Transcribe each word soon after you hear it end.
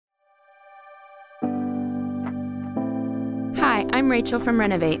I'm Rachel from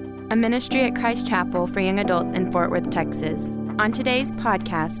Renovate, a ministry at Christ Chapel for young adults in Fort Worth, Texas. On today's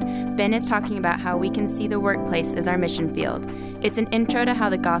podcast, Ben is talking about how we can see the workplace as our mission field. It's an intro to how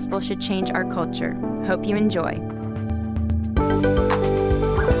the gospel should change our culture. Hope you enjoy.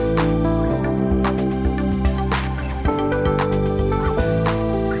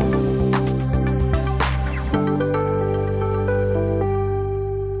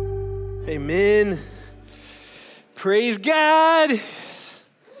 Amen. Praise God.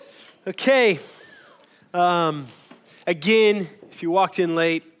 Okay. Again, if you walked in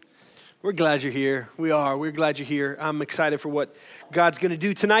late, we're glad you're here. We're glad you're here. I'm excited for what God's going to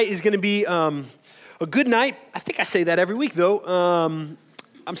do. Tonight is going to be a good night. I think I say that every week, though.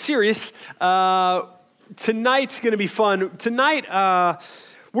 I'm serious. Tonight's going to be fun. Tonight,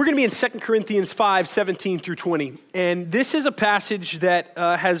 we're going to be in 2 Corinthians 5, 17 through 20. And this is a passage that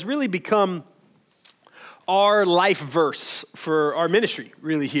has really become our life verse for our ministry,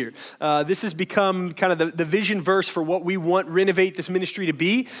 really, here. This has become kind of the vision verse for what we want Renovate this ministry to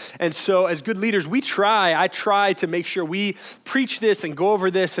be. And so as good leaders, I try to make sure we preach this and go over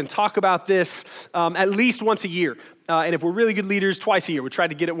this and talk about this at least once a year. And if we're really good leaders, twice a year. We try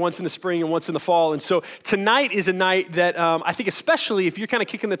to get it once in the spring and once in the fall. And so tonight is a night that I think especially if you're kind of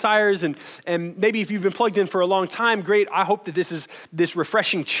kicking the tires and maybe if you've been plugged in for a long time, great. I hope that this is this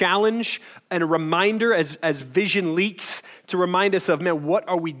refreshing challenge and a reminder as vision leaks to remind us of, man, what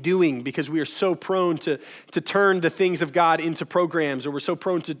are we doing? Because we are so prone to turn the things of God into programs, or we're so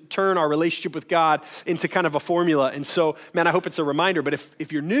prone to turn our relationship with God into kind of a formula. And so, man, I hope it's a reminder. But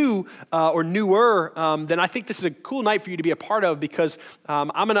if you're new or newer, then I think this is a cool night for you to be a part of, because I'm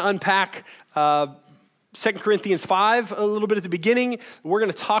going to unpack 2 Corinthians 5 a little bit at the beginning. We're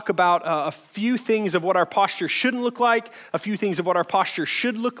going to talk about a few things of what our posture shouldn't look like, a few things of what our posture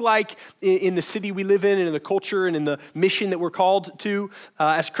should look like in the city we live in and in the culture and in the mission that we're called to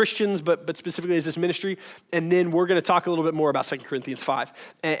as Christians, but specifically as this ministry. And then we're going to talk a little bit more about 2 Corinthians 5.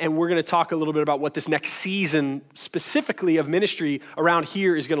 And we're going to talk a little bit about what this next season specifically of ministry around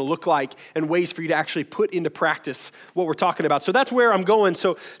here is going to look like, and ways for you to actually put into practice what we're talking about. So that's where I'm going.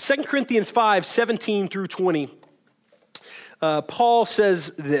 So 2 Corinthians 5, 17 through 20, Paul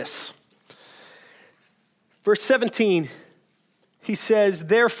says this. Verse 17, he says,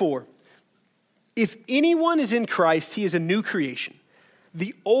 "Therefore, if anyone is in Christ, he is a new creation.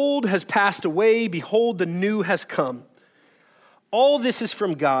 The old has passed away, behold, the new has come. All this is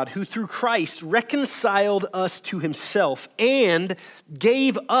from God, who through Christ reconciled us to himself and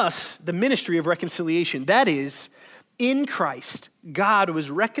gave us the ministry of reconciliation. That is, in Christ, God was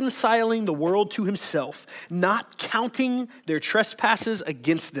reconciling the world to himself, not counting their trespasses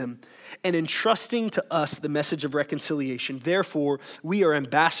against them, and entrusting to us the message of reconciliation. Therefore, we are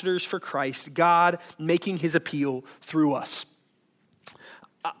ambassadors for Christ, God making his appeal through us."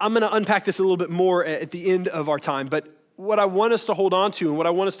 I'm going to unpack this a little bit more at the end of our time, but what I want us to hold on to and what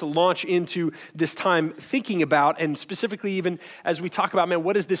I want us to launch into this time thinking about, and specifically even as we talk about, man,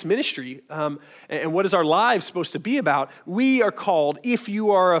 what is this ministry and what is our lives supposed to be about? We are called, if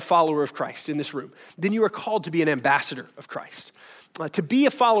you are a follower of Christ in this room, then you are called to be an ambassador of Christ. To be a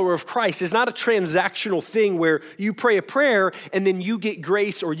follower of Christ is not a transactional thing where you pray a prayer and then you get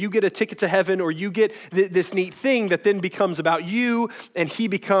grace, or you get a ticket to heaven, or you get this neat thing that then becomes about you, and he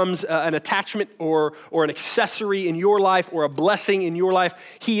becomes an attachment or an accessory in your life, or a blessing in your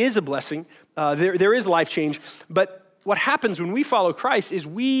life. He is a blessing. There is life change. But what happens when we follow Christ is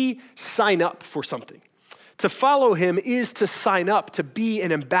we sign up for something. To follow him is to sign up to be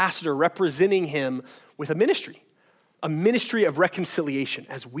an ambassador representing him with a ministry of reconciliation,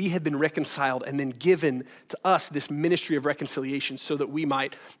 as we have been reconciled and then given to us this ministry of reconciliation so that we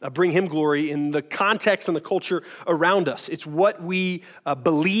might bring him glory in the context and the culture around us. It's what we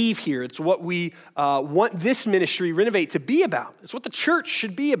believe here. It's what we want this ministry, Renovate, to be about. It's what the church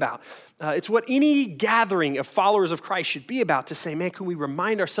should be about. It's what any gathering of followers of Christ should be about, to say, man, can we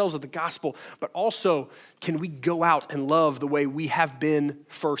remind ourselves of the gospel, but also can we go out and love the way we have been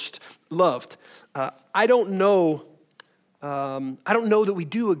first loved? I don't know that we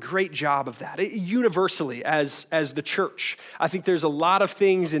do a great job of that universally as the church. I think there's a lot of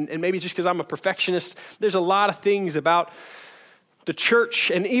things, and maybe it's just because I'm a perfectionist, there's a lot of things about the church,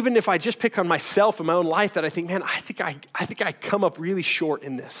 and even if I just pick on myself in my own life, that I think, man, I think I come up really short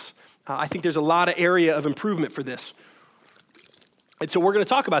in this. I think there's a lot of area of improvement for this. And so we're going to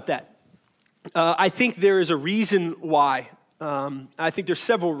talk about that. I think there is a reason why. I think there's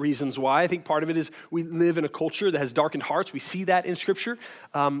several reasons why. I think part of it is we live in a culture that has darkened hearts. We see that in Scripture.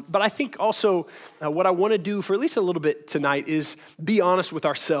 But I think also what I want to do for at least a little bit tonight is be honest with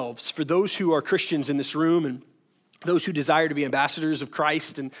ourselves. For those who are Christians in this room and those who desire to be ambassadors of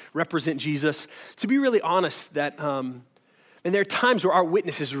Christ and represent Jesus, to be really honest that, and there are times where our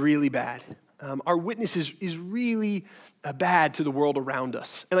witness is really bad. Our witness is really bad to the world around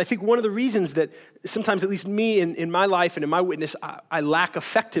us. And I think one of the reasons that sometimes, at least me in my life and in my witness, I lack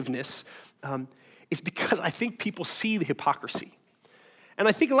effectiveness is because I think people see the hypocrisy. And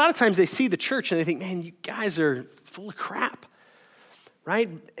I think a lot of times they see the church and they think, man, you guys are full of crap. Right?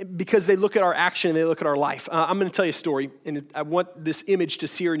 Because they look at our action and they look at our life. I'm going to tell you a story, and I want this image to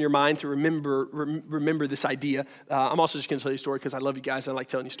sear in your mind to remember this idea. I'm also just going to tell you a story because I love you guys and I like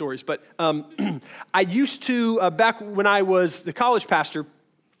telling you stories. But I used to, back when I was the college pastor,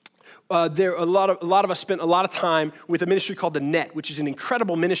 a lot of us spent a lot of time with a ministry called The Net, which is an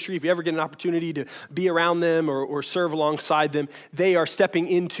incredible ministry. If you ever get an opportunity to be around them or serve alongside them, they are stepping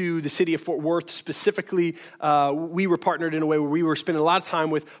into the city of Fort Worth specifically. We were partnered in a way where we were spending a lot of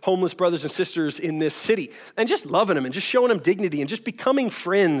time with homeless brothers and sisters in this city and just loving them and just showing them dignity and just becoming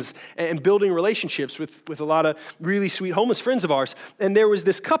friends and building relationships with a lot of really sweet homeless friends of ours. And there was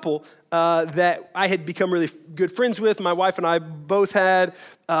this couple that I had become really good friends with. My wife and I both had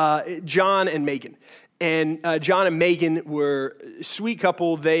John and Megan. And John and Megan were a sweet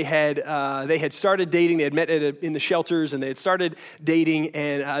couple. They had started dating. They had met in the shelters, and they had started dating,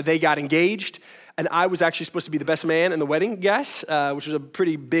 and they got engaged. And I was actually supposed to be the best man in the wedding, guys, which was a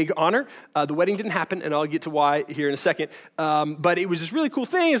pretty big honor. The wedding didn't happen, and I'll get to why here in a second. But it was this really cool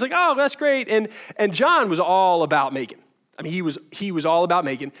thing. It's like, oh, that's great. And John was all about Megan. I mean, he was all about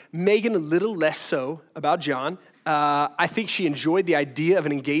Megan. Megan a little less so about John. I think she enjoyed the idea of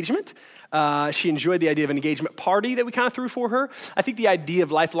an engagement. She enjoyed the idea of an engagement party that we kind of threw for her. I think the idea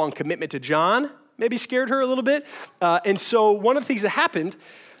of lifelong commitment to John maybe scared her a little bit. And so one of the things that happened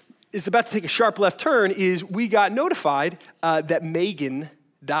is about to take a sharp left turn is we got notified that Megan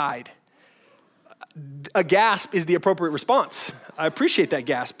died. A gasp is the appropriate response. I appreciate that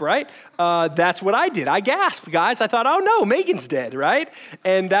gasp, right? That's what I did. I gasped, guys. I thought, oh no, Megan's dead, right?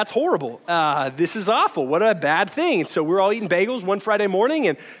 And that's horrible. This is awful. What a bad thing. And so we're all eating bagels one Friday morning,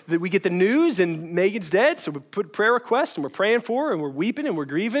 and we get the news, and Megan's dead. So we put prayer requests, and we're praying for her, and we're weeping, and we're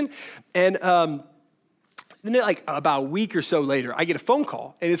grieving. And then like about a week or so later, I get a phone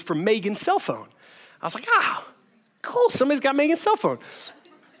call, and it's from Megan's cell phone. I was like, cool, somebody's got Megan's cell phone.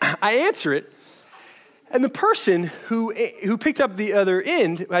 I answer it. And the person who picked up the other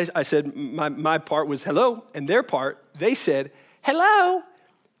end, I said, my part was hello, and their part, they said, hello.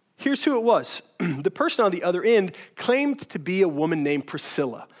 Here's who it was. The person on the other end claimed to be a woman named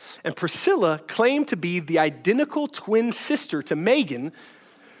Priscilla. And Priscilla claimed to be the identical twin sister to Megan,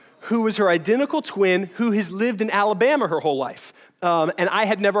 who was her identical twin who has lived in Alabama her whole life. And I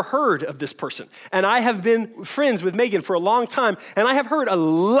had never heard of this person. And I have been friends with Megan for a long time, and I have heard a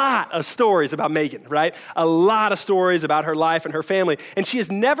lot of stories about Megan, right? A lot of stories about her life and her family. And she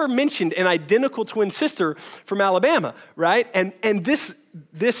has never mentioned an identical twin sister from Alabama, right? And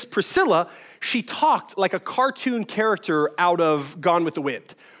this Priscilla, she talked like a cartoon character out of Gone with the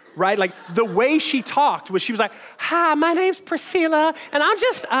Wind. Right? Like the way she talked was she was like, hi, my name's Priscilla, and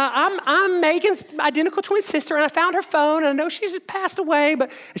I'm Megan's identical twin sister, and I found her phone, and I know she's passed away,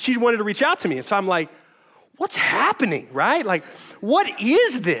 but she wanted to reach out to me. And so I'm like, what's happening, right? Like, what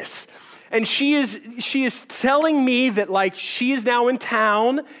is this? And she is telling me that like she is now in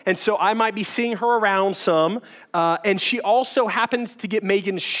town, and so I might be seeing her around some. And she also happens to get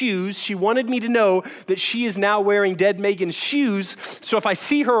Megan's shoes. She wanted me to know that she is now wearing dead Megan's shoes. So if I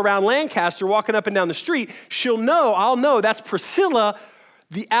see her around Lancaster walking up and down the street, I'll know that's Priscilla,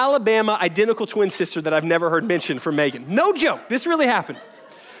 the Alabama identical twin sister that I've never heard mentioned from Megan. No joke, this really happened.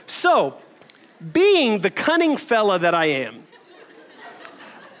 So, being the cunning fella that I am,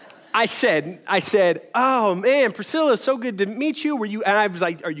 I said, oh man, Priscilla, so good to meet you. And I was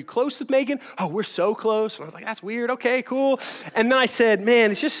like, are you close with Megan? Oh, we're so close. And I was like, that's weird. Okay, cool. And then I said,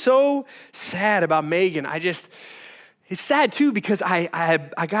 man, it's just so sad about Megan. It's sad too because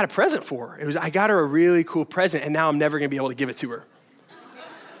I got a present for her. I got her a really cool present, and now I'm never gonna be able to give it to her.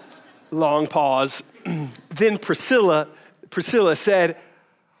 Long pause. Then Priscilla said,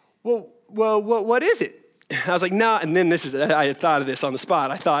 well, what is it? I was like, nah, and then I had thought of this on the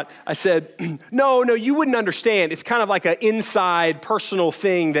spot. I said, no, you wouldn't understand. It's kind of like an inside personal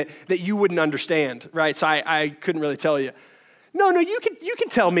thing that you wouldn't understand, right? So I couldn't really tell you. No, you can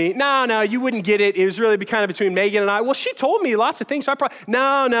tell me. No, you wouldn't get it. It was really kind of between Megan and I. Well, she told me lots of things, so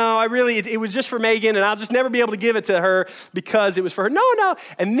it was just for Megan, and I'll just never be able to give it to her because it was for her. No.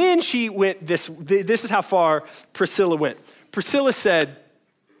 And then she went, this is how far Priscilla went. Priscilla said,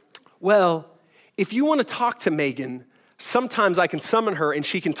 well, if you want to talk to Megan, sometimes I can summon her and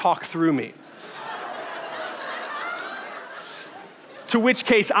she can talk through me. To which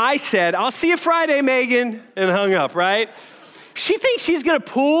case I said, I'll see you Friday, Megan, and hung up, right? She thinks she's gonna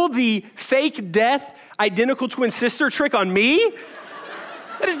pull the fake death identical twin sister trick on me?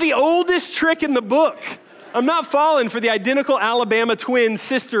 That is the oldest trick in the book. I'm not falling for the identical Alabama twin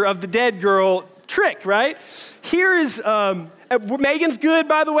sister of the dead girl trick, right? Here is, Megan's good,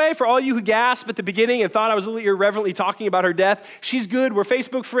 by the way, for all you who gasped at the beginning and thought I was a little irreverently talking about her death. She's good. We're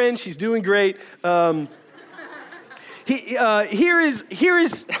Facebook friends. She's doing great. Here's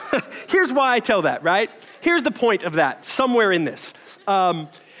why I tell that, right? Here's the point of that, somewhere in this. And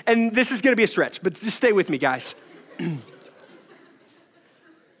this is going to be a stretch, but just stay with me, guys.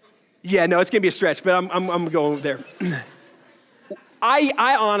 Yeah, no, it's going to be a stretch, but I'm going there.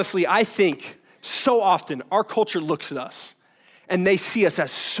 I honestly think so often our culture looks at us and they see us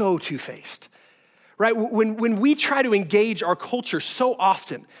as so two-faced, right? When we try to engage our culture so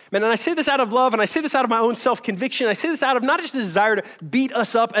often, man, and I say this out of love and I say this out of my own self-conviction, I say this out of not just a desire to beat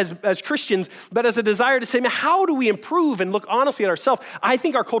us up as Christians, but as a desire to say, man, how do we improve and look honestly at ourselves? I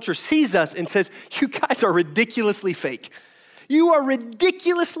think our culture sees us and says, you guys are ridiculously fake. You are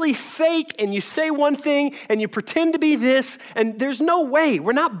ridiculously fake, and you say one thing, and you pretend to be this, and there's no way.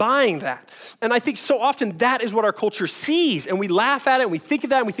 We're not buying that. And I think so often that is what our culture sees, and we laugh at it, and we think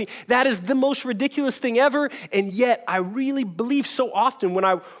of that, and we think that is the most ridiculous thing ever, and yet I really believe so often when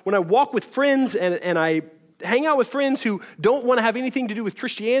I walk with friends and I hang out with friends who don't want to have anything to do with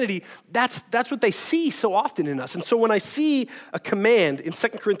Christianity, that's what they see so often in us. And so when I see a command in 2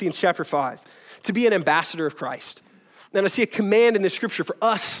 Corinthians chapter 5 to be an ambassador of Christ, and I see a command in the scripture for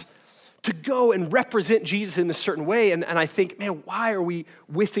us to go and represent Jesus in this certain way. And I think, man, why are we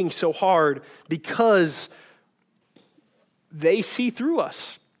whiffing so hard? Because they see through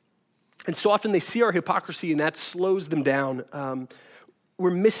us. And so often they see our hypocrisy and that slows them down.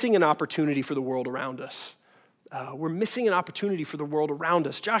 We're missing an opportunity for the world around us. We're missing an opportunity for the world around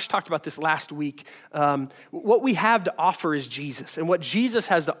us. Josh talked about this last week. What we have to offer is Jesus. And what Jesus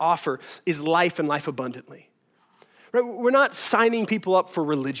has to offer is life and life abundantly. Right? We're not signing people up for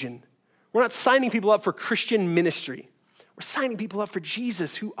religion. We're not signing people up for Christian ministry. We're signing people up for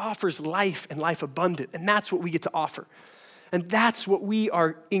Jesus who offers life and life abundant. And that's what we get to offer. And that's what we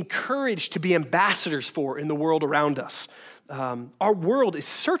are encouraged to be ambassadors for in the world around us. Our world is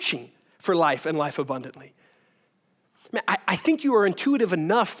searching for life and life abundantly. Man, I think you are intuitive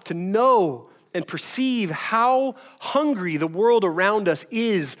enough to know and perceive how hungry the world around us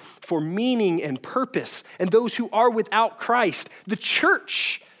is for meaning and purpose, and those who are without Christ. The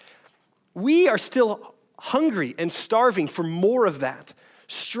church, we are still hungry and starving for more of that,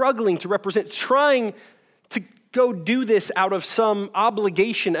 struggling to represent, trying to go do this out of some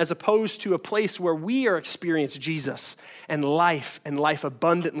obligation as opposed to a place where we are experiencing Jesus and life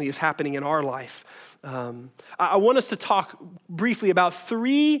abundantly is happening in our life. I want us to talk briefly about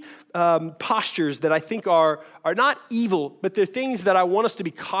three postures that I think are not evil, but they're things that I want us to be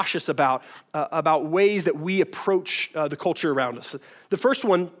cautious about ways that we approach the culture around us. The first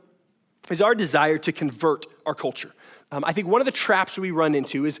one is our desire to convert our culture. I think one of the traps we run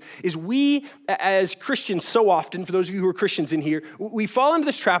into is we as Christians so often, for those of you who are Christians in here, we fall into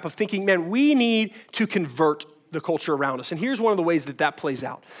this trap of thinking, man, we need to convert the culture around us. And here's one of the ways that plays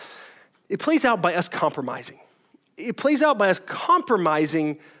out. It plays out by us compromising. It plays out by us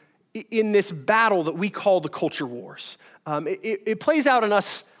compromising in this battle that we call the culture wars. It plays out in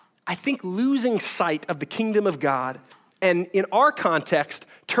us, I think, losing sight of the kingdom of God and, in our context,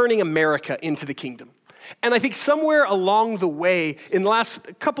 turning America into the kingdom. And I think somewhere along the way, in the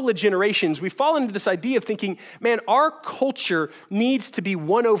last couple of generations, we fall into this idea of thinking, man, our culture needs to be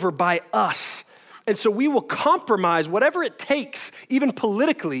won over by us. And so we will compromise whatever it takes, even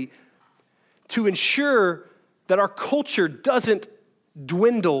politically, to ensure that our culture doesn't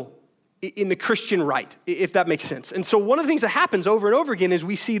dwindle in the Christian right, if that makes sense. And so one of the things that happens over and over again is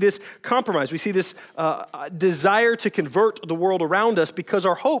we see this compromise. We see this desire to convert the world around us because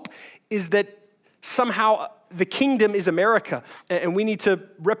our hope is that somehow the kingdom is America, and we need to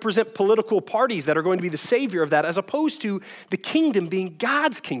represent political parties that are going to be the savior of that, as opposed to the kingdom being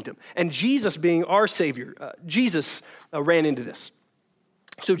God's kingdom and Jesus being our savior. Jesus ran into this.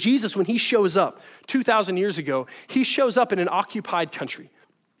 So Jesus, when he shows up 2,000 years ago, he shows up in an occupied country.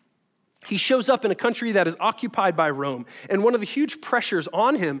 He shows up in a country that is occupied by Rome. And one of the huge pressures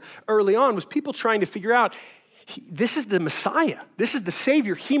on him early on was people trying to figure out, this is the Messiah. This is the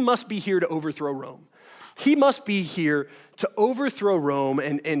Savior. He must be here to overthrow Rome. He must be here to overthrow Rome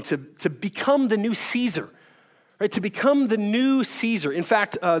and to become the new Caesar, right? To become the new Caesar. In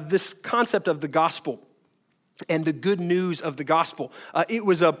fact, this concept of the gospel and the good news of the gospel. It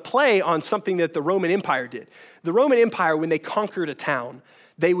was a play on something that the Roman Empire did. The Roman Empire, when they conquered a town,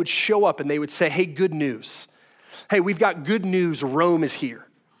 they would show up and they would say, hey, good news. Hey, we've got good news. Rome is here,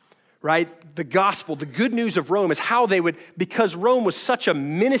 right? The gospel, the good news of Rome is how they would, because Rome was such a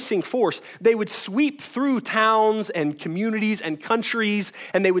menacing force, they would sweep through towns and communities and countries,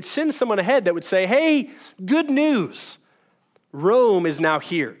 and they would send someone ahead that would say, hey, good news. Rome is now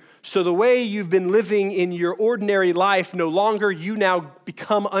here. So the way you've been living in your ordinary life, no longer, you now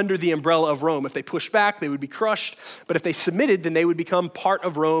become under the umbrella of Rome. If they push back, they would be crushed. But if they submitted, then they would become part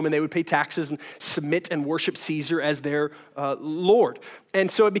of Rome and they would pay taxes and submit and worship Caesar as their Lord. And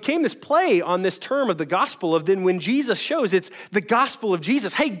so it became this play on this term of the gospel of then when Jesus shows, it's the gospel of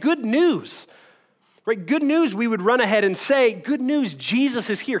Jesus. Hey, good news. Right? Good news, we would run ahead and say, good news, Jesus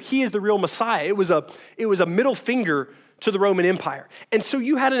is here. He is the real Messiah. It was a middle finger to the Roman Empire. And so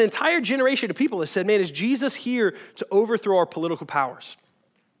you had an entire generation of people that said, man, is Jesus here to overthrow our political powers?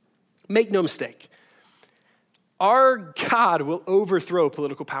 Make no mistake. Our God will overthrow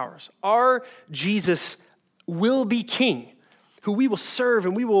political powers. Our Jesus will be king, who we will serve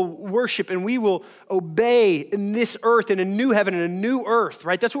and we will worship and we will obey in this earth, in a new heaven and a new earth,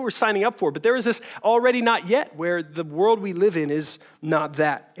 right? That's what we're signing up for. But there is this already not yet, where the world we live in is not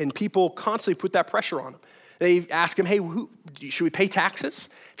that. And people constantly put that pressure on them. They ask him, hey, should we pay taxes?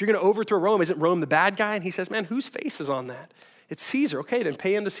 If you're going to overthrow Rome, isn't Rome the bad guy? And he says, man, whose face is on that? It's Caesar. Okay, then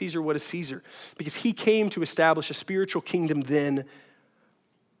pay unto Caesar what is Caesar. Because he came to establish a spiritual kingdom then,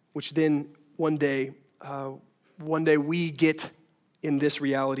 which then one day we get in this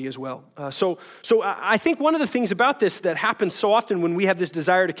reality as well. So I think one of the things about this that happens so often when we have this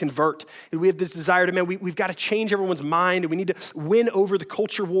desire to convert, and we have this desire to, man, we've got to change everyone's mind, and we need to win over the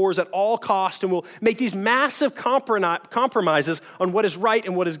culture wars at all costs, and we'll make these massive compromises on what is right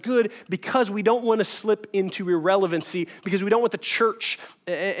and what is good because we don't want to slip into irrelevancy, because we don't want the church,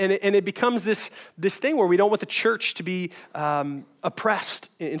 and it becomes this thing where we don't want the church to be oppressed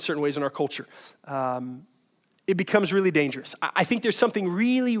in certain ways in our culture. It becomes really dangerous. I think there's something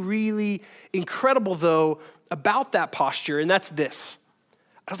really, really incredible, though, about that posture, and that's this.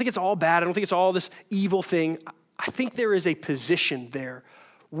 I don't think it's all bad. I don't think it's all this evil thing. I think there is a position there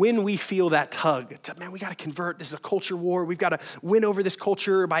when we feel that tug. It's, man, we got to convert. This is a culture war. We've got to win over this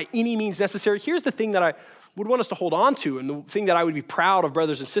culture by any means necessary. Here's the thing that I would want us to hold on to, and the thing that I would be proud of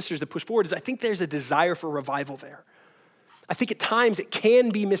brothers and sisters that push forward is I think there's a desire for revival there. I think at times it can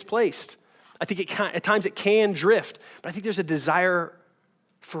be misplaced. I think at times it can drift, but I think there's a desire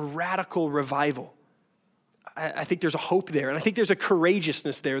for radical revival. I think there's a hope there, and I think there's a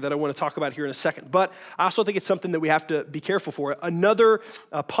courageousness there that I want to talk about here in a second. But I also think it's something that we have to be careful for. Another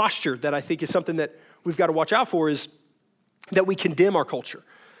posture that I think is something that we've got to watch out for is that we condemn our culture,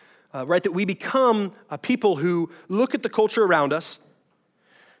 right? That we become people who look at the culture around us,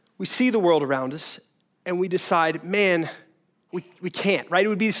 we see the world around us, and we decide, man, we can't, right? It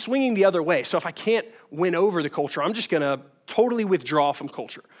would be swinging the other way. So if I can't win over the culture, I'm just going to totally withdraw from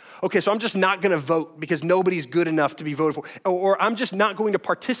culture. Okay, so I'm just not going to vote because nobody's good enough to be voted for. Or I'm just not going to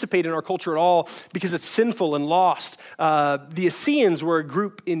participate in our culture at all because it's sinful and lost. The Essenes were a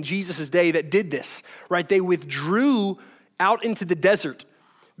group in Jesus' day that did this, right? They withdrew out into the desert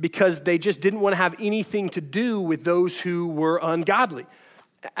because they just didn't want to have anything to do with those who were ungodly.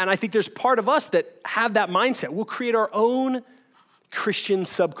 And I think there's part of us that have that mindset. We'll create our own Christian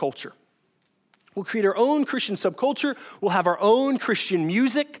subculture. We'll create our own Christian subculture. We'll have our own Christian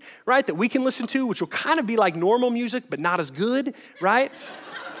music, right, that we can listen to, which will kind of be like normal music, but not as good, right?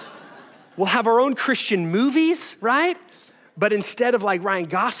 We'll have our own Christian movies, right? But instead of like Ryan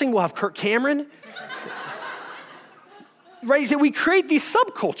Gosling, we'll have Kirk Cameron. Right? So we create these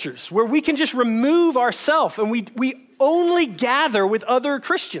subcultures where we can just remove ourselves and we only gather with other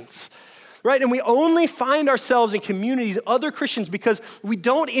Christians. Right? And we only find ourselves in communities of other Christians because we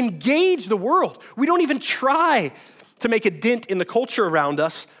don't engage the world. We don't even try to make a dent in the culture around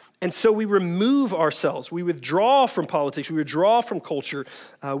us. And so we remove ourselves. We withdraw from politics. We withdraw from culture.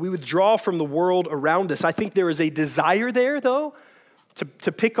 We withdraw from the world around us. I think there is a desire there, though,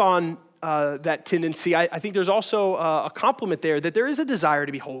 to pick on that tendency. I think there's also a compliment there that there is a desire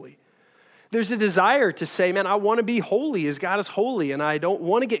to be holy. There's a desire to say, man, I want to be holy as God is holy, and I don't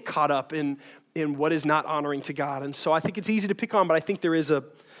want to get caught up in what is not honoring to God. And so I think it's easy to pick on, but I think there is a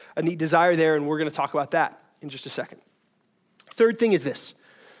neat desire there, and we're going to talk about that in just a second. Third thing is this.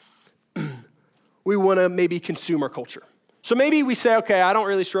 We want to maybe consume our culture. So maybe we say, okay, I don't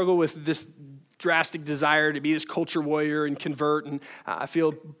really struggle with this drastic desire to be this culture warrior and convert, and I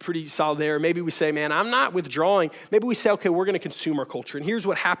feel pretty solid there. Maybe we say, man, I'm not withdrawing. Maybe we say, okay, we're going to consume our culture. And here's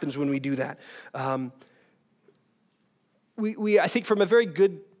what happens when we do that. we, I think from a very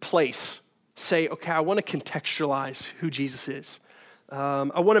good place, say, okay, I want to contextualize who Jesus is.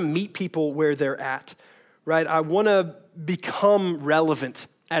 I want to meet people where they're at, right? I want to become relevant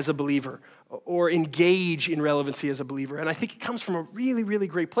as a believer or engage in relevancy as a believer. And I think it comes from a really, really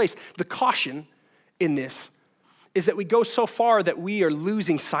great place. The caution in this is that we go so far that we are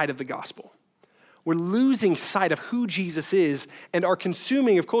losing sight of the gospel. We're losing sight of who Jesus is, and our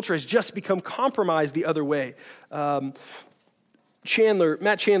consuming of culture has just become compromised the other way. Matt Chandler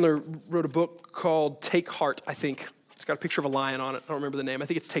wrote a book called Take Heart, I think. It's got a picture of a lion on it. I don't remember the name. I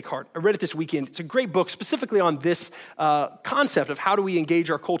think it's Take Heart. I read it this weekend. It's a great book specifically on this concept of how do we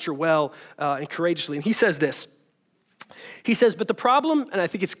engage our culture well and courageously. And he says this. He says, but the problem, and I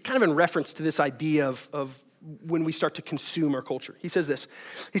think it's kind of in reference to this idea of when we start to consume our culture. He says this.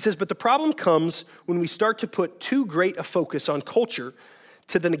 He says, but the problem comes when we start to put too great a focus on culture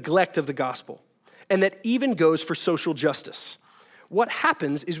to the neglect of the gospel. And that even goes for social justice. What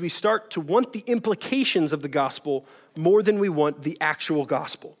happens is we start to want the implications of the gospel more than we want the actual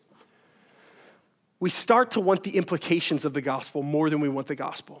gospel. We start to want the implications of the gospel more than we want the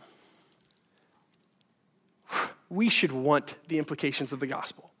gospel. We should want the implications of the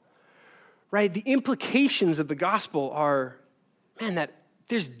gospel, right? The implications of the gospel are, man, that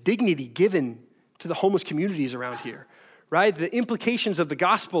there's dignity given to the homeless communities around here, right? The implications of the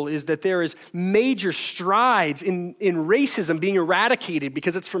gospel is that there is major strides in racism being eradicated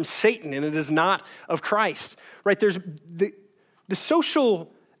because it's from Satan and it is not of Christ, right? There's the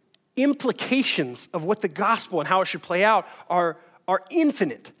social implications of what the gospel and how it should play out are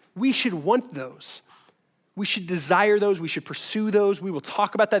infinite. We should want those. We should desire those. We should pursue those. We will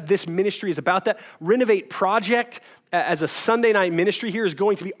talk about that. This ministry is about that. Renovate Project as a Sunday night ministry here is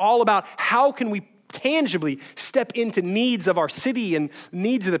going to be all about how can we tangibly step into needs of our city and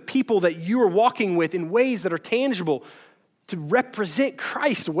needs of the people that you are walking with in ways that are tangible to represent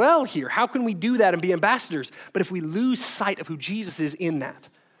Christ well here. How can we do that and be ambassadors? But if we lose sight of who Jesus is in that,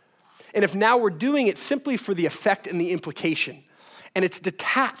 and if now we're doing it simply for the effect and the implication, and it's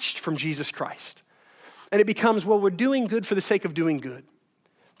detached from Jesus Christ, and it becomes, well, we're doing good for the sake of doing good,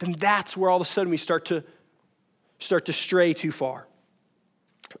 then that's where all of a sudden we start to stray too far.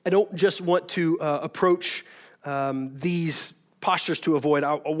 I don't just want to approach these postures to avoid.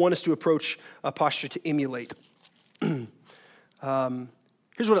 I want us to approach a posture to emulate. Here's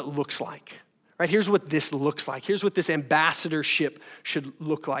what it looks like, right? Here's what this looks like. Here's what this ambassadorship should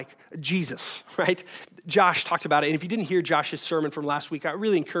look like. Jesus, right? Josh talked about it. And if you didn't hear Josh's sermon from last week, I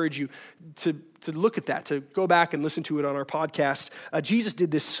really encourage you to look at that, to go back and listen to it on our podcast. Jesus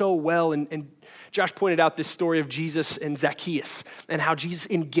did this so well, and Josh pointed out this story of Jesus and Zacchaeus and how Jesus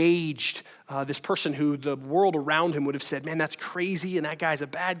engaged this person who the world around him would have said, man, that's crazy, and that guy's a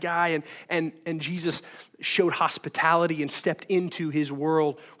bad guy, and Jesus showed hospitality and stepped into his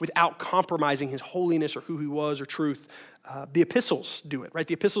world without compromising his holiness or who he was or truth. The epistles do it, right?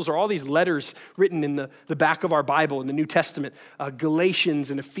 The epistles are all these letters written in the back of our Bible in the New Testament,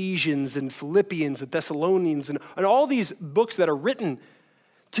 Galatians and Ephesians and Philippians and Thessalonians and all these books that are written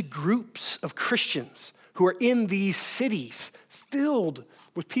to groups of Christians who are in these cities filled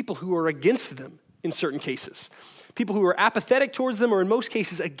with people who are against them in certain cases, people who are apathetic towards them or in most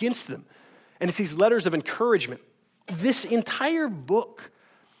cases against them. And it's these letters of encouragement. This entire book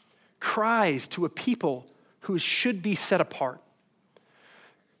cries to a people who should be set apart,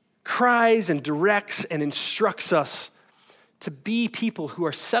 cries and directs and instructs us to be people who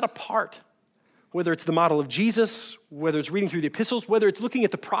are set apart, whether it's the model of Jesus, whether it's reading through the epistles, whether it's looking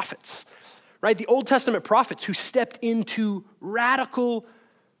at the prophets, right? The Old Testament prophets who stepped into radical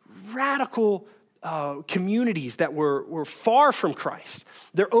communities that were far from Christ,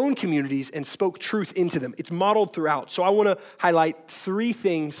 their own communities, and spoke truth into them. It's modeled throughout. So I want to highlight three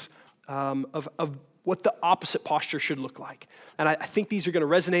things of what the opposite posture should look like. And I think these are going to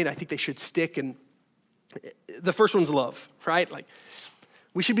resonate. I think they should stick. And the first one's love, right? Like,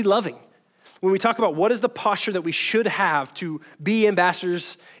 we should be loving. When we talk about what is the posture that we should have to be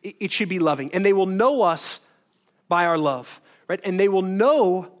ambassadors, it should be loving. And they will know us by our love, right? And they will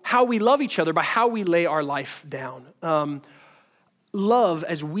know how we love each other by how we lay our life down. Love,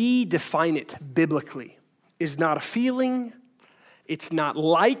 as we define it biblically, is not a feeling. It's not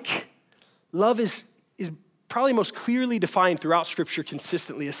like. Love is probably most clearly defined throughout Scripture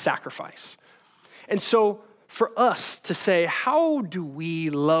consistently as sacrifice. And so for us to say, how do we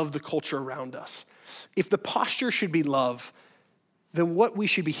love the culture around us? If the posture should be love, then what we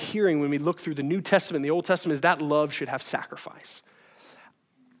should be hearing when we look through the New Testament and the Old Testament is that love should have sacrifice.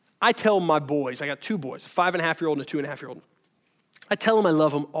 I tell my boys, I got two boys, a 5.5-year-old and a 2.5-year-old. I tell them I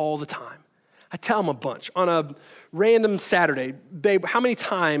love them all the time. I tell them a bunch. On a random Saturday, babe, how many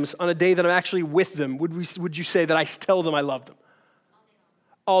times on a day that I'm actually with them would you say that I tell them I love them?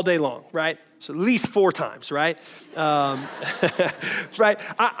 All day long, right? So at least 4 times, right? Right?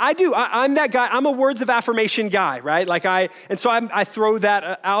 I do. I'm that guy. I'm a words of affirmation guy, right? And so I throw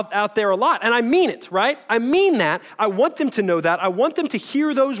that out there a lot, and I mean it, right? I mean that. I want them to know that. I want them to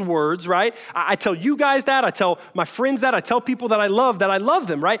hear those words, right? I tell you guys that. I tell my friends that. I tell people that I love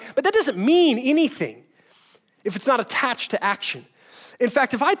them, right? But that doesn't mean anything if it's not attached to action. In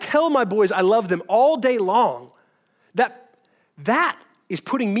fact, if I tell my boys I love them all day long, that is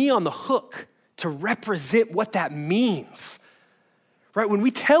putting me on the hook to represent what that means, right? When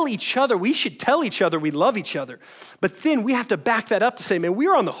we tell each other, we should tell each other we love each other. But then we have to back that up to say, man,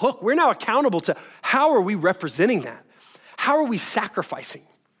 we're on the hook. We're now accountable to how are we representing that? How are we sacrificing?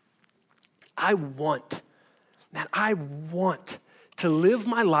 I want to live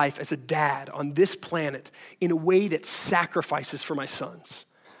my life as a dad on this planet in a way that sacrifices for my sons.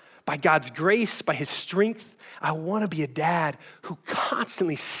 By God's grace, by his strength, I want to be a dad who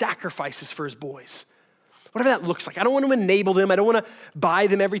constantly sacrifices for his boys. Whatever that looks like. I don't want to enable them. I don't want to buy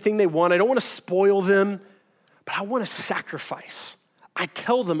them everything they want. I don't want to spoil them, but I want to sacrifice. I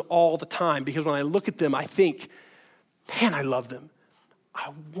tell them all the time because when I look at them, I think, man, I love them.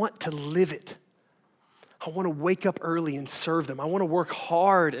 I want to live it. I want to wake up early and serve them. I want to work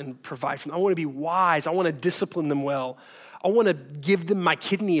hard and provide for them. I want to be wise. I want to discipline them well. I want to give them my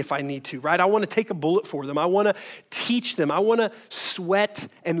kidney if I need to, right? I want to take a bullet for them. I want to teach them. I want to sweat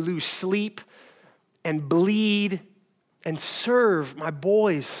and lose sleep and bleed and serve my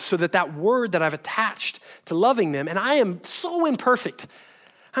boys so that word that I've attached to loving them, and I am so imperfect.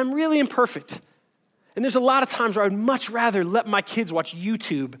 I'm really imperfect. And there's a lot of times where I would much rather let my kids watch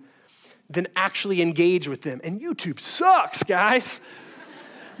YouTube than actually engage with them. And YouTube sucks, guys.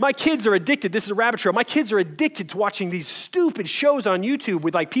 My kids are addicted. This is a rabbit trail. My kids are addicted to watching these stupid shows on YouTube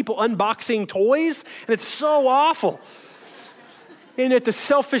with people unboxing toys, and it's so awful. And that the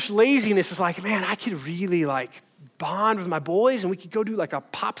selfish laziness is man, I could really bond with my boys, and we could go do a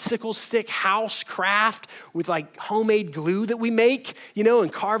popsicle stick house craft with homemade glue that we make,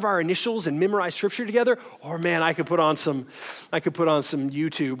 and carve our initials and memorize scripture together. Or man, I could put on some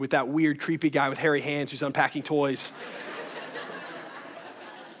YouTube with that weird, creepy guy with hairy hands who's unpacking toys.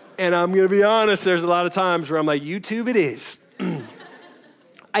 And I'm going to be honest, there's a lot of times where I'm YouTube it is.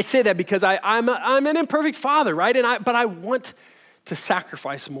 I say that because I'm an imperfect father, right? But I want to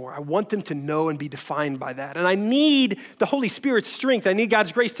sacrifice more. I want them to know and be defined by that. And I need the Holy Spirit's strength. I need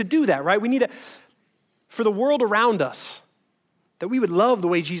God's grace to do that, right? We need that for the world around us, that we would love the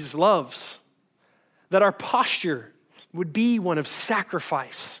way Jesus loves, that our posture would be one of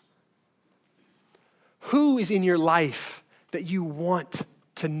sacrifice. Who is in your life that you want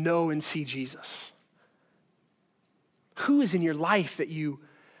to know and see Jesus? Who is in your life that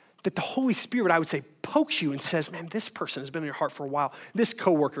the Holy Spirit, I would say, pokes you and says, man, this person has been in your heart for a while. This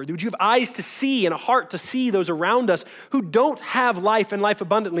coworker, would you have eyes to see and a heart to see those around us who don't have life and life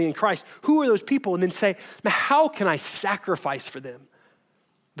abundantly in Christ? Who are those people? And then say, now how can I sacrifice for them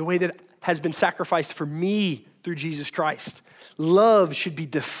the way that has been sacrificed for me through Jesus Christ? Love should be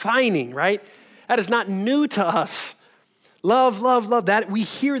defining, right? That is not new to us. Love, love, love. That we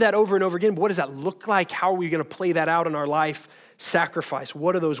hear that over and over again. But what does that look like? How are we going to play that out in our life? Sacrifice.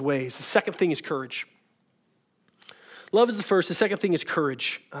 What are those ways? The second thing is courage. Love is the first. The second thing is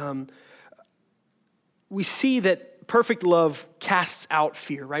courage. We see that perfect love casts out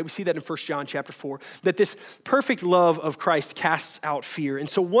fear, right? We see that in 1 John chapter 4, that this perfect love of Christ casts out fear. And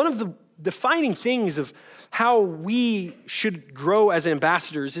so one of the defining things of how we should grow as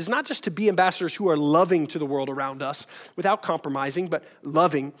ambassadors is not just to be ambassadors who are loving to the world around us without compromising, but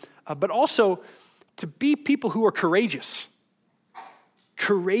loving, but also to be people who are courageous.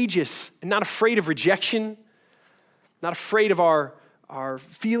 Courageous and not afraid of rejection, not afraid of our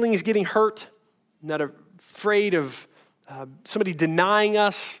feelings getting hurt, not afraid of somebody denying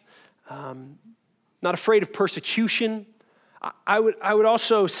us, not afraid of persecution. I would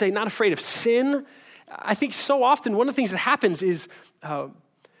also say not afraid of sin. I think so often one of the things that happens is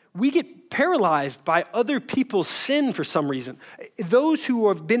we get paralyzed by other people's sin for some reason. Those who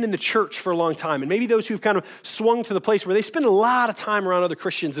have been in the church for a long time, and maybe those who've kind of swung to the place where they spend a lot of time around other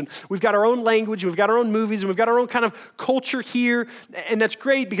Christians, and we've got our own language, and we've got our own movies, and we've got our own kind of culture here, and that's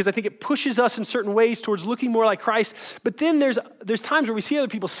great because I think it pushes us in certain ways towards looking more like Christ. But then there's times where we see other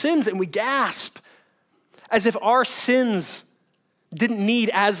people's sins and we gasp as if our sins didn't need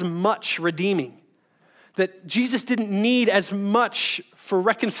as much redeeming. that Jesus didn't need as much for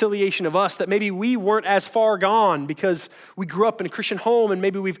reconciliation of us, that maybe we weren't as far gone because we grew up in a Christian home and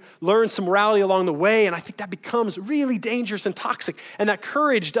maybe we've learned some morality along the way, and I think that becomes really dangerous and toxic, and that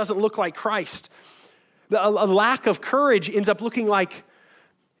courage doesn't look like Christ. A lack of courage ends up looking like,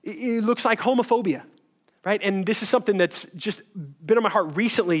 it looks like homophobia, right? And this is something that's just been on my heart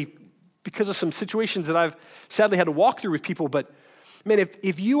recently because of some situations that I've sadly had to walk through with people, but man,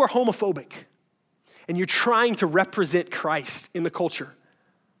 if you are homophobic, and you're trying to represent Christ in the culture,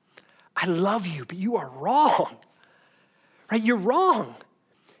 I love you, but you are wrong, right? You're wrong.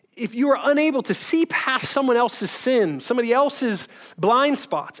 If you are unable to see past someone else's sin, somebody else's blind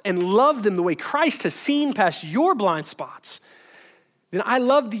spots, and love them the way Christ has seen past your blind spots, then I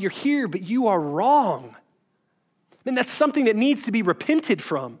love that you're here, but you are wrong. And that's something that needs to be repented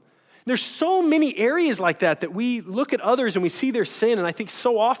from. There's so many areas like that we look at others and we see their sin, and I think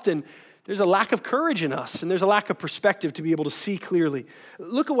so often there's a lack of courage in us, and there's a lack of perspective to be able to see clearly.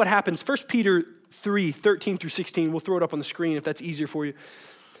 Look at what happens. 1 Peter 3, 13 through 16. We'll throw it up on the screen if that's easier for you.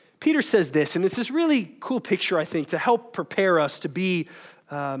 Peter says this, and it's this really cool picture, I think, to help prepare us to be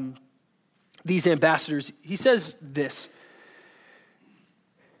these ambassadors. He says this.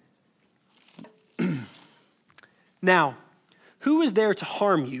 Now, who is there to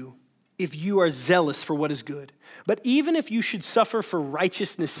harm you if you are zealous for what is good? But even if you should suffer for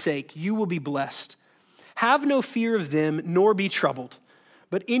righteousness' sake, you will be blessed. Have no fear of them, nor be troubled.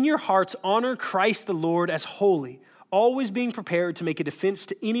 But in your hearts, honor Christ the Lord as holy, always being prepared to make a defense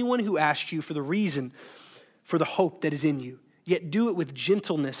to anyone who asks you for the reason for the hope that is in you. Yet do it with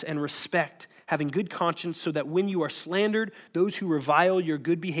gentleness and respect, having good conscience, so that when you are slandered, those who revile your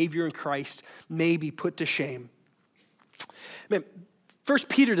good behavior in Christ may be put to shame. Man, 1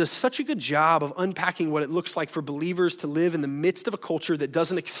 Peter does such a good job of unpacking what it looks like for believers to live in the midst of a culture that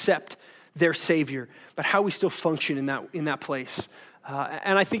doesn't accept their Savior, but how we still function in that place.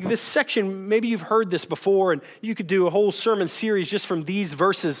 And I think this section, maybe you've heard this before, and you could do a whole sermon series just from these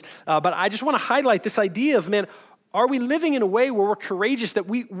verses, but I just want to highlight this idea of, man, are we living in a way where we're courageous that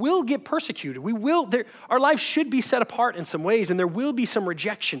we will get persecuted? Our lives should be set apart in some ways, and there will be some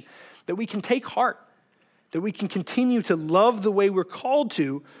rejection, that we can take heart, that we can continue to love the way we're called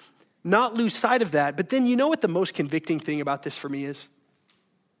to, not lose sight of that. But then you know what the most convicting thing about this for me is?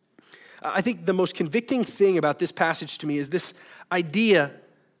 I think the most convicting thing about this passage to me is this idea,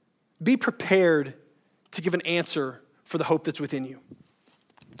 be prepared to give an answer for the hope that's within you.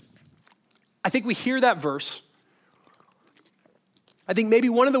 I think we hear that verse. I think maybe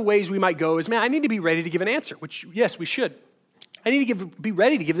one of the ways we might go is, man, I need to be ready to give an answer, which, yes, we should. I need to be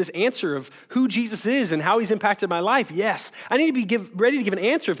ready to give this answer of who Jesus is and how he's impacted my life. Yes. I need to be ready to give an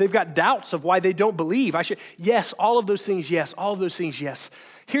answer if they've got doubts of why they don't believe. Yes, all of those things, yes. All of those things, yes.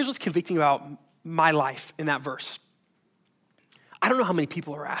 Here's what's convicting about my life in that verse. I don't know how many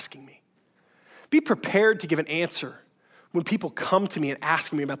people are asking me. Be prepared to give an answer when people come to me and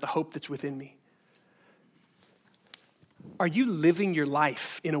ask me about the hope that's within me. Are you living your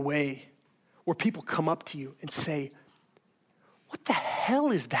life in a way where people come up to you and say, what the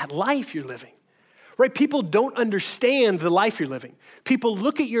hell is that life you're living? Right? People don't understand the life you're living. People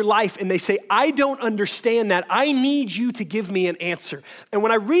look at your life and they say, I don't understand that. I need you to give me an answer. And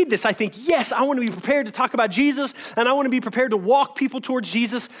when I read this, I think, yes, I want to be prepared to talk about Jesus, and I want to be prepared to walk people towards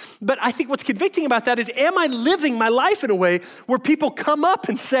Jesus. But I think what's convicting about that is, am I living my life in a way where people come up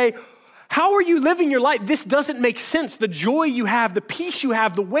and say, how are you living your life? This doesn't make sense. The joy you have, the peace you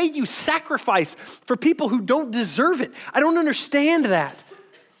have, the way you sacrifice for people who don't deserve it. I don't understand that.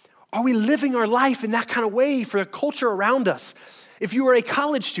 Are we living our life in that kind of way for the culture around us? If you are a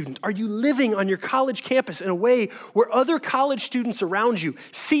college student, are you living on your college campus in a way where other college students around you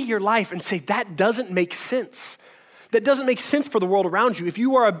see your life and say, that doesn't make sense? That doesn't make sense for the world around you. If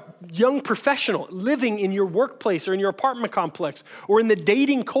you are a young professional living in your workplace or in your apartment complex or in the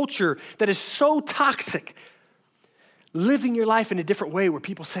dating culture that is so toxic, living your life in a different way where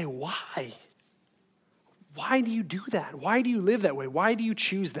people say, why? Why do you do that? Why do you live that way? Why do you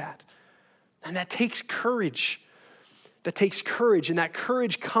choose that? And that takes courage. That takes courage, and that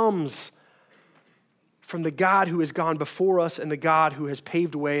courage comes from the God who has gone before us and the God who has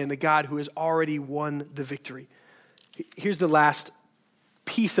paved the way and the God who has already won the victory. Here's the last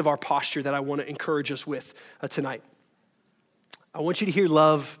piece of our posture that I want to encourage us with tonight. I want you to hear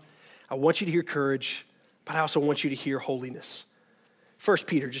love. I want you to hear courage, but I also want you to hear holiness. 1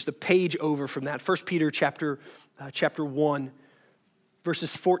 Peter, just a page over from that. 1 Peter chapter 1,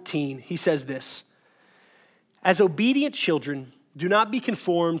 verses 14, he says this, as obedient children, do not be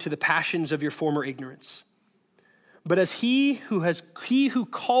conformed to the passions of your former ignorance, but as he who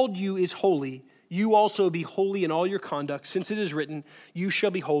called you is holy, you also be holy in all your conduct, since it is written, you shall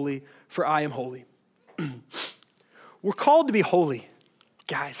be holy, for I am holy. We're called to be holy,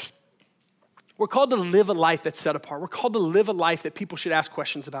 guys. We're called to live a life that's set apart. We're called to live a life that people should ask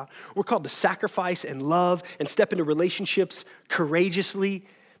questions about. We're called to sacrifice and love and step into relationships courageously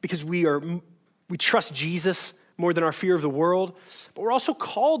because we trust Jesus more than our fear of the world. But we're also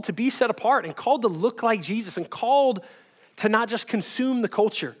called to be set apart and called to look like Jesus and called to not just consume the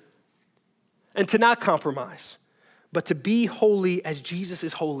culture and to not compromise, but to be holy as Jesus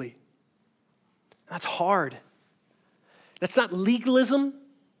is holy. That's hard. That's not legalism.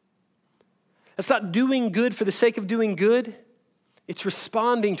 That's not doing good for the sake of doing good. It's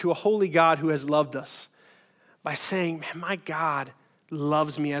responding to a holy God who has loved us by saying, man, my God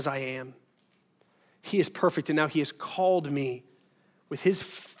loves me as I am. He is perfect, and now he has called me with his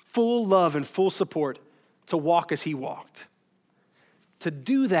full love and full support to walk as he walked. To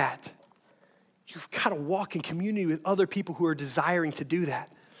do that, you've got to walk in community with other people who are desiring to do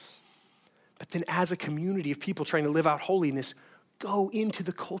that. But then as a community of people trying to live out holiness, go into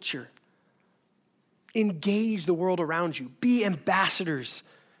the culture. Engage the world around you. Be ambassadors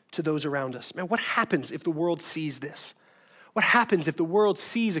to those around us. Man, what happens if the world sees this? What happens if the world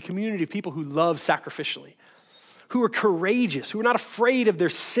sees a community of people who love sacrificially, who are courageous, who are not afraid of their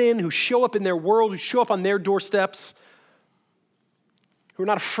sin, who show up in their world, who show up on their doorsteps, who are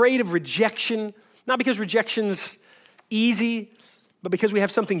not afraid of rejection, not because rejection's easy, but because we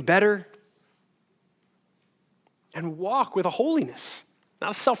have something better, and walk with a holiness,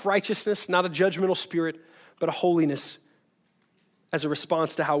 not a self-righteousness, not a judgmental spirit, but a holiness as a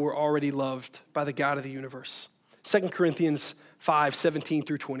response to how we're already loved by the God of the universe. 2 Corinthians 5, 17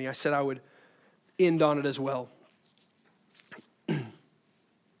 through 20. I said I would end on it as well.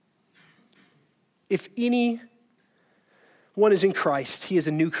 If anyone is in Christ, he is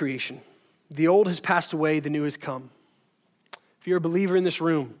a new creation. The old has passed away, the new has come. If you're a believer in this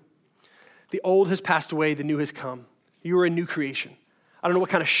room, the old has passed away, the new has come. You are a new creation. I don't know what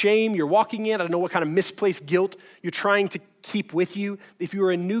kind of shame you're walking in. I don't know what kind of misplaced guilt you're trying to keep with you. If you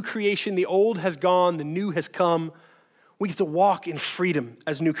are a new creation, the old has gone, the new has come. We get to walk in freedom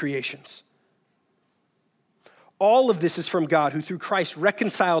as new creations. All of this is from God, who through Christ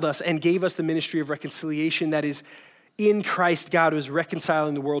reconciled us and gave us the ministry of reconciliation. That is, in Christ, God was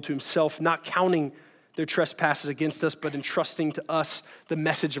reconciling the world to himself, not counting their trespasses against us, but entrusting to us the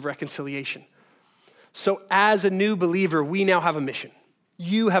message of reconciliation. So as a new believer, we now have a mission.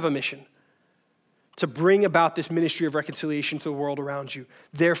 You have a mission to bring about this ministry of reconciliation to the world around you.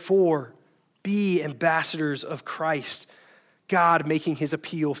 Therefore, be ambassadors of Christ, God making his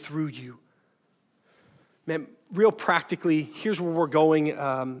appeal through you. Man, real practically, here's where we're going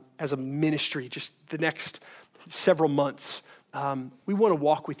as a ministry, just the next several months. We want to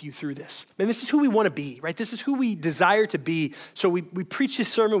walk with you through this. And this is who we want to be, right? This is who we desire to be. So we preach this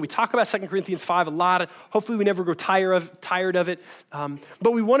sermon. We talk about 2 Corinthians 5 a lot. Hopefully we never grow tired of it.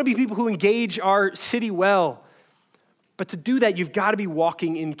 But we want to be people who engage our city well. But to do that, you've got to be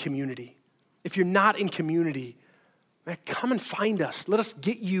walking in community. If you're not in community, man, come and find us. Let us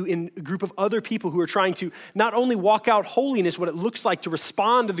get you in a group of other people who are trying to not only walk out holiness, what it looks like to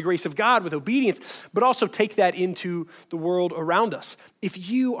respond to the grace of God with obedience, but also take that into the world around us. If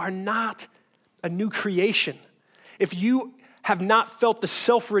you are not a new creation, if you have not felt the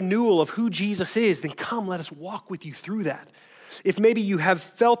self-renewal of who Jesus is, then come, let us walk with you through that. If maybe you have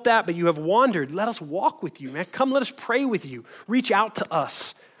felt that, but you have wandered, let us walk with you, man. Come, let us pray with you. Reach out to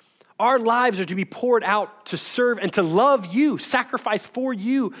us. Our lives are to be poured out to serve and to love you, sacrifice for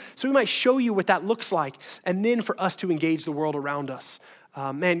you, so we might show you what that looks like, and then for us to engage the world around us.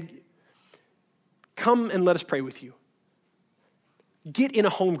 Man, come and let us pray with you. Get in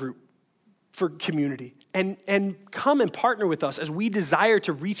a home group for community and come and partner with us as we desire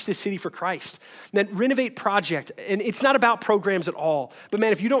to reach this city for Christ. Then Renovate Project, and it's not about programs at all, but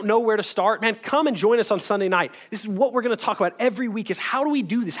man, if you don't know where to start, man, come and join us on Sunday night. This is what we're gonna talk about every week is how do we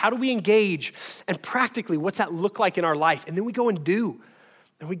do this? How do we engage? And practically, what's that look like in our life? And then we go and do.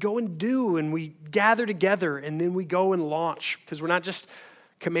 And we go and do, and we gather together, and then we go and launch, because we're not just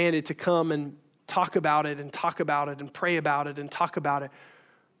commanded to come and talk about it and talk about it and pray about it and talk about it.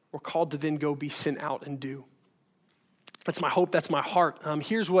 We're called to then go be sent out and do. That's my hope. That's my heart.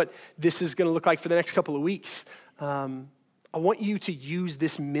 Here's what this is going to look like for the next couple of weeks. I want you to use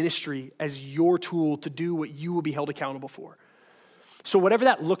this ministry as your tool to do what you will be held accountable for. So whatever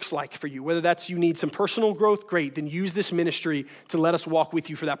that looks like for you, whether that's you need some personal growth, great, then use this ministry to let us walk with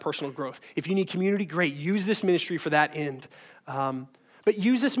you for that personal growth. If you need community, great, use this ministry for that end. But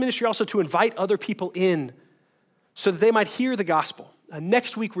use this ministry also to invite other people in so that they might hear the gospel.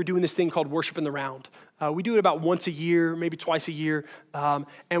 Next week, we're doing this thing called Worship in the Round. We do it about once a year, maybe twice a year, and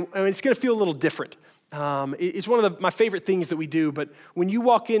it's going to feel a little different. It's one of my favorite things that we do, but when you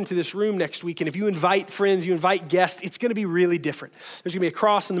walk into this room next week, and if you invite friends, you invite guests, it's going to be really different. There's going to be a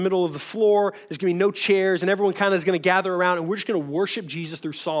cross in the middle of the floor, there's going to be no chairs, and everyone kind of is going to gather around, and we're just going to worship Jesus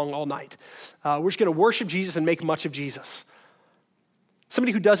through song all night. We're just going to worship Jesus and make much of Jesus.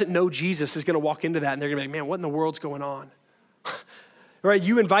 Somebody who doesn't know Jesus is going to walk into that, and they're going to be like, man, what in the world's going on? Right?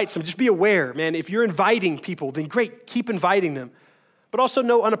 You invite some, just be aware, man. If you're inviting people, then great, keep inviting them. But also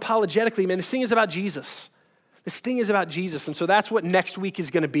know unapologetically, man, this thing is about Jesus. This thing is about Jesus. And so that's what next week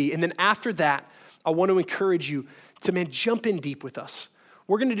is going to be. And then after that, I want to encourage you to, man, jump in deep with us.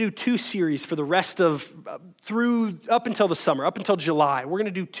 We're going to do 2 series for the rest of, up until the summer, up until July. We're going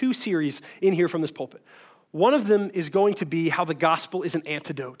to do 2 series in here from this pulpit. One of them is going to be how the gospel is an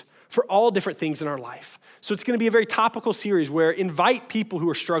antidote for all different things in our life. So it's going to be a very topical series where invite people who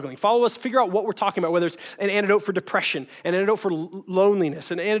are struggling. Follow us, figure out what we're talking about, whether it's an antidote for depression, an antidote for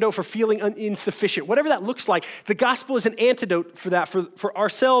loneliness, an antidote for feeling insufficient, whatever that looks like. The gospel is an antidote for that, for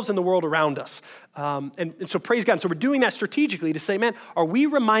ourselves and the world around us. And so praise God. And so we're doing that strategically to say, man, are we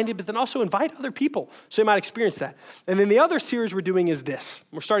reminded, but then also invite other people so they might experience that. And then the other series we're doing is this.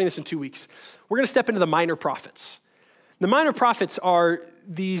 We're starting this in 2 weeks. We're going to step into the minor prophets. The minor prophets are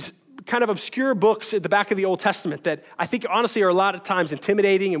these kind of obscure books at the back of the Old Testament that I think honestly are a lot of times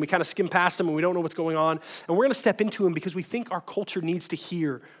intimidating, and we kind of skim past them and we don't know what's going on. And we're going to step into them because we think our culture needs to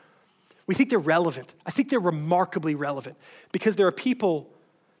hear. We think they're relevant. I think they're remarkably relevant because there are people,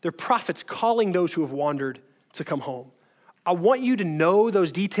 they're prophets calling those who have wandered to come home. I want you to know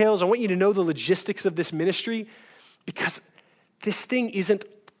those details. I want you to know the logistics of this ministry because this thing isn't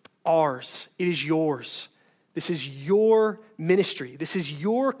ours. It is yours. This is your ministry. This is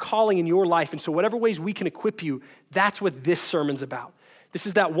your calling in your life. And so whatever ways we can equip you, that's what this sermon's about. This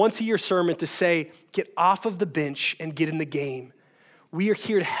is that once-a-year sermon to say, get off of the bench and get in the game. We are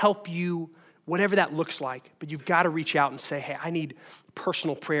here to help you, whatever that looks like. But you've got to reach out and say, hey, I need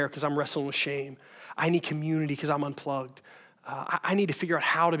personal prayer because I'm wrestling with shame. I need community because I'm unplugged. I need to figure out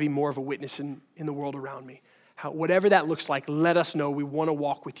how to be more of a witness in the world around me. Whatever that looks like, let us know. We want to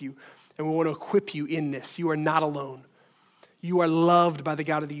walk with you, and we want to equip you in this. You are not alone. You are loved by the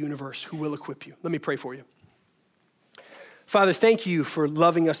God of the universe who will equip you. Let me pray for you. Father, thank you for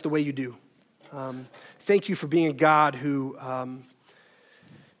loving us the way you do. Thank you for being a God who,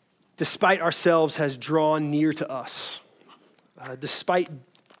 despite ourselves, has drawn near to us. Despite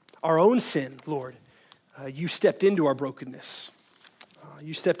our own sin, Lord, you stepped into our brokenness.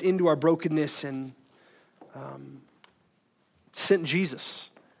 You stepped into our brokenness and sent Jesus.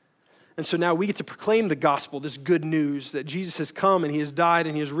 And so now we get to proclaim the gospel, this good news that Jesus has come and he has died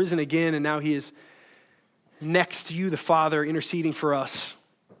and he has risen again, and now he is next to you, the Father, interceding for us.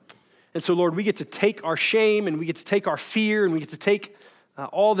 And so, Lord, we get to take our shame and we get to take our fear and we get to take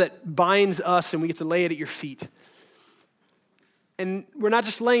all that binds us and we get to lay it at your feet. And we're not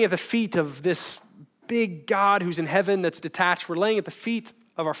just laying at the feet of this big God who's in heaven that's detached. We're laying at the feet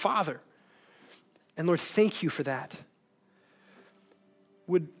of our Father. And Lord, thank you for that.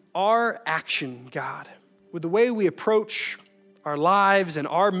 Would our action, God, would the way we approach our lives and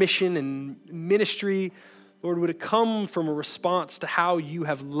our mission and ministry, Lord, would it come from a response to how you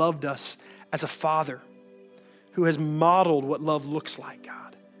have loved us as a Father who has modeled what love looks like,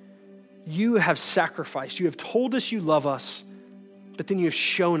 God? You have sacrificed. You have told us you love us, but then you have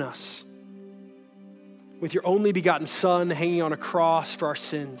shown us with your only begotten Son hanging on a cross for our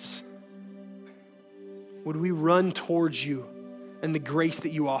sins. Would we run towards you and the grace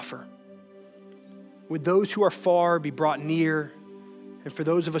that you offer? Would those who are far be brought near? And for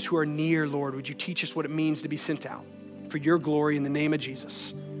those of us who are near, Lord, would you teach us what it means to be sent out for your glory in the name of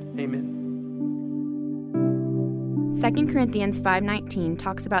Jesus? Amen. 2 Corinthians 5:19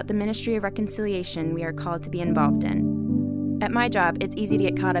 talks about the ministry of reconciliation we are called to be involved in. At my job, it's easy to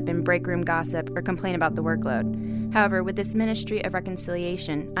get caught up in break room gossip or complain about the workload. However, with this ministry of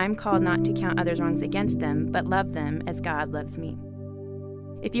reconciliation, I'm called not to count others' wrongs against them, but love them as God loves me.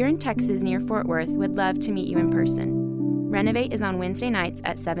 If you're in Texas near Fort Worth, we'd love to meet you in person. Renovate is on Wednesday nights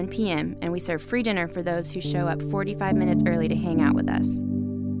at 7 p.m., and we serve free dinner for those who show up 45 minutes early to hang out with us.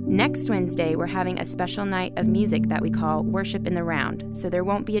 Next Wednesday, we're having a special night of music that we call Worship in the Round, so there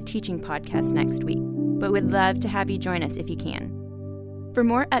won't be a teaching podcast next week, but we'd love to have you join us if you can. For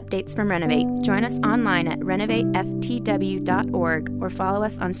more updates from Renovate, join us online at renovateftw.org or follow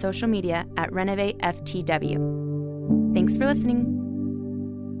us on social media at renovateftw. Thanks for listening.